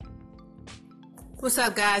What's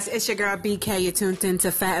up, guys? It's your girl BK. You're tuned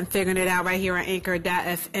into Fat and Figuring It Out right here on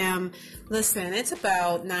Anchor.fm. Listen, it's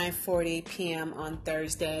about 9:40 p.m. on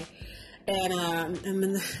Thursday, and I'm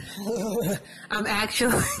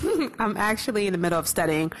actually in the middle of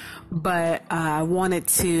studying, but I wanted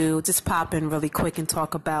to just pop in really quick and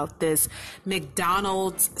talk about this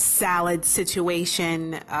McDonald's salad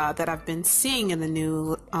situation that I've been seeing in the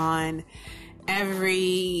news on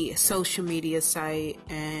every social media site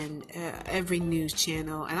and every news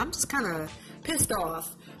channel, and I'm just kind of pissed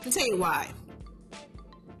off. I'll tell you why.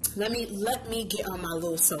 Let me get on my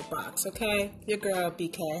little soapbox, okay? Your girl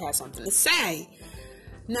BK has something to say.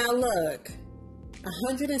 Now look,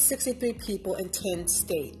 163 people in 10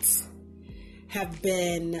 states have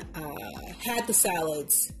been had the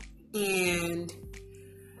salads and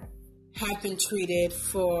have been treated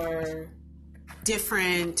for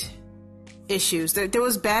different issues. There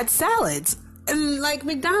was bad salads, and like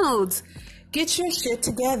McDonald's, get your shit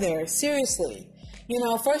together. Seriously,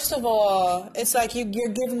 first of all, it's like you're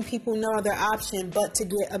giving people no other option but to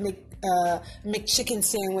get a McChicken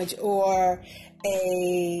sandwich or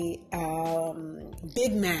a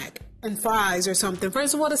Big Mac and fries or something.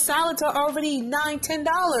 First of all, the salads are already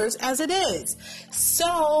 $9-10 as it is,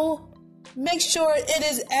 so make sure it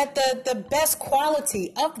is at the best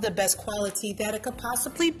quality of the best quality that it could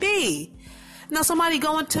possibly be. Now, somebody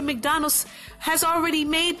going to McDonald's has already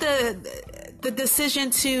made the decision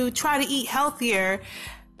to try to eat healthier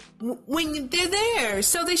when they're there.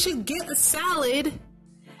 So they should get a salad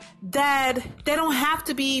that they don't have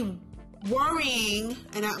to be worrying.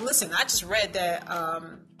 And I just read that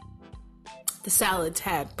the salads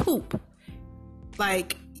had poop,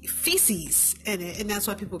 like feces in it, and that's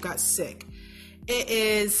why people got sick. It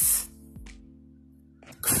is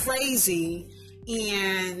crazy.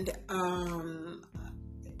 And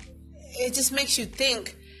it just makes you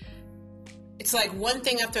think. It's like one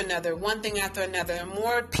thing after another. The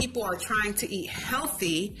more people are trying to eat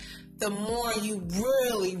healthy, the more you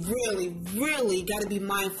really, really, really got to be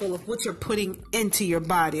mindful of what you're putting into your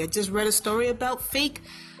body. I just read a story about fake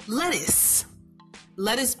lettuce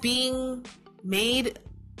being made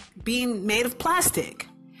of plastic.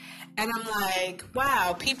 And I'm like,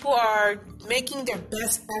 wow, people are making their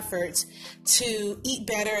best efforts to eat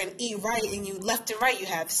better and eat right. And you left and right, you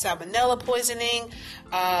have salmonella poisoning.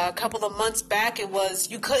 A couple of months back,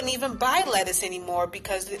 you couldn't even buy lettuce anymore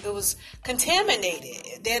because it was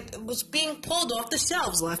contaminated. It was being pulled off the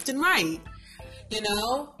shelves left and right. The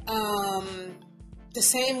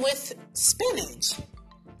same with spinach.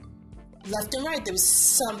 Left and right, there was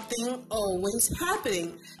something always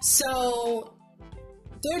happening. So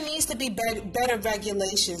there needs to be better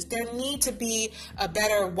regulations. There need to be a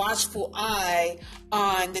better watchful eye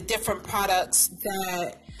on the different products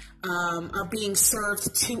that are being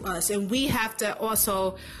served to us. And we have to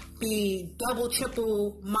also be double,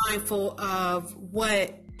 triple mindful of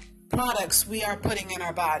what products we are putting in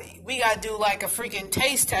our body. We got to do like a freaking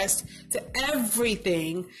taste test to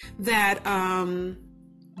everything that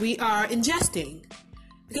we are ingesting,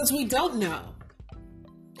 because we don't know.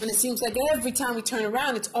 And it seems like every time we turn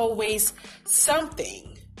around, it's always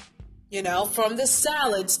something, from the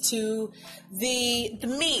salads to the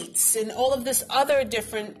meats and all these other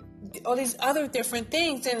different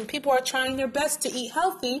things. And people are trying their best to eat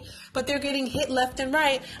healthy, but they're getting hit left and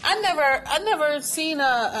right. I never seen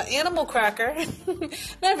a animal cracker.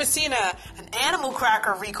 Never seen an animal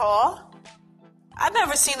cracker recall. I've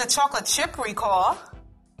never seen a chocolate chip recall.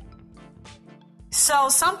 So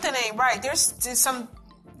something ain't right. There's some.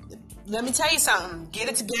 Let me tell you something. Get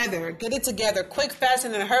it together. Quick, fast,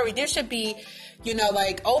 and in a hurry. There should be,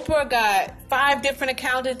 like Oprah got 5 different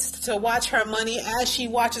accountants to watch her money as she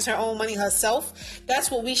watches her own money herself. That's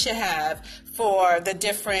what we should have for the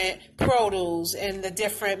different produce and the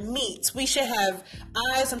different meats. We should have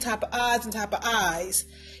eyes on top of eyes on top of eyes,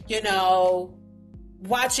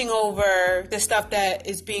 watching over the stuff that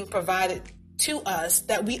is being provided to us,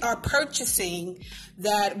 that we are purchasing,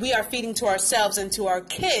 that we are feeding to ourselves and to our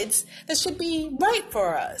kids, that should be right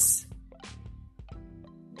for us.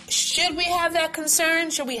 Should we have that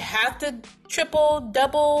concern? Should we have to triple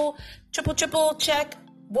check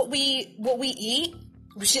what we eat?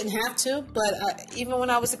 We shouldn't have to, but even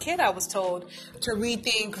when I was a kid, I was told to read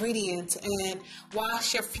the ingredients and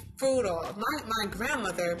wash your fruit off. My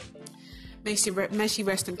grandmother, may she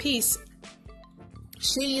rest in peace,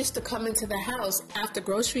 she used to come into the house after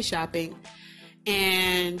grocery shopping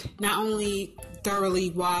and not only thoroughly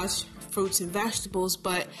wash fruits and vegetables,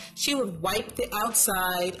 but she would wipe the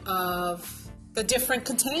outside of the different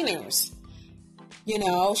containers.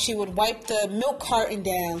 She would wipe the milk carton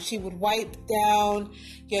down. She would wipe down,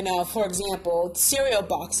 for example, cereal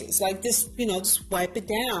boxes like this, just wipe it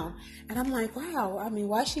down. And I'm like, wow, I mean,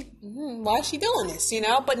 why is she doing this,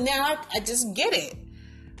 But now I just get it.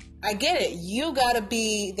 I get it. You got to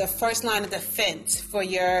be the first line of defense for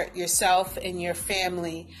yourself and your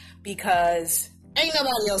family, because ain't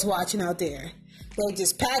nobody else watching out there. They're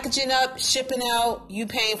just packaging up, shipping out, you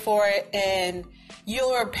paying for it, and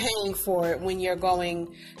you're paying for it when you're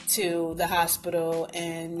going to the hospital.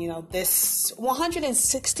 And, this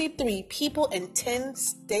 163 people in 10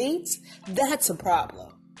 states, that's a problem.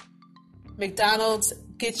 McDonald's,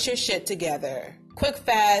 get your shit together. Quick,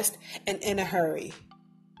 fast, and in a hurry.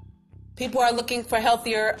 People are looking for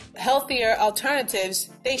healthier alternatives.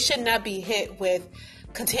 They should not be hit with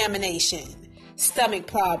contamination, stomach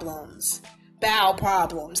problems, bowel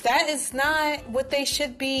problems. That is not what they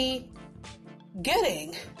should be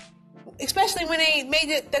getting, especially when they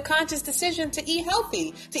made the conscious decision to eat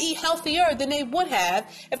healthy, to eat healthier than they would have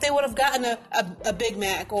if they would have gotten a Big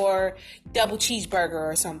Mac or double cheeseburger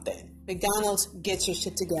or something. McDonald's, get your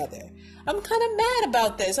shit together. I'm kind of mad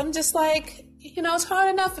about this. I'm just like, it's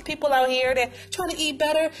hard enough for people out here. They're trying to eat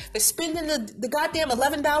better. They're spending the goddamn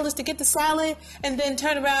 $11 to get the salad and then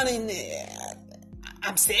turn around and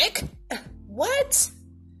I'm sick. What?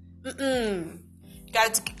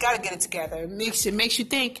 Gotta get it together. It makes you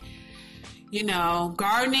think,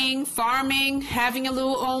 gardening, farming, having a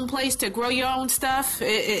little own place to grow your own stuff.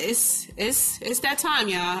 It's that time,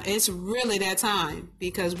 y'all. It's really that time,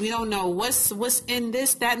 because we don't know what's in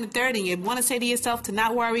this, that, and the third. And you want to say to yourself to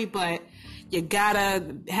not worry, but you gotta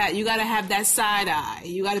have that side eye.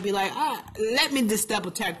 You gotta be like, let me just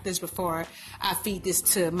double check this before I feed this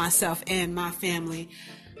to myself and my family.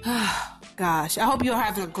 Gosh, I hope you're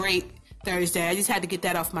having a great Thursday. I just had to get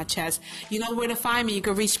that off my chest. You know where to find me. You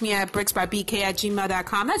can reach me at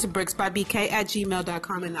bricksbybk@gmail.com. That's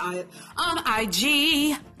bricksbybk@gmail.com, and on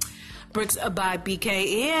IG, Bricks by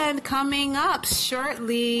BK. And coming up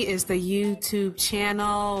shortly is the YouTube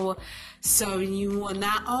channel. So you will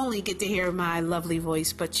not only get to hear my lovely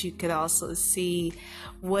voice, but you could also see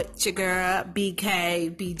what your girl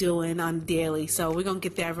BK be doing on daily. So we're going to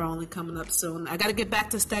get that rolling coming up soon. I got to get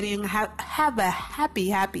back to studying. Have a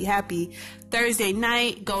happy Thursday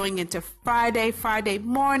night going into Friday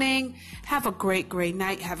morning. Have a great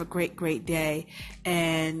night. Have a great day.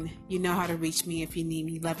 And you know how to reach me if you need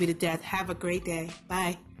me. Love you to death. Have a great day.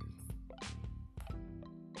 Bye.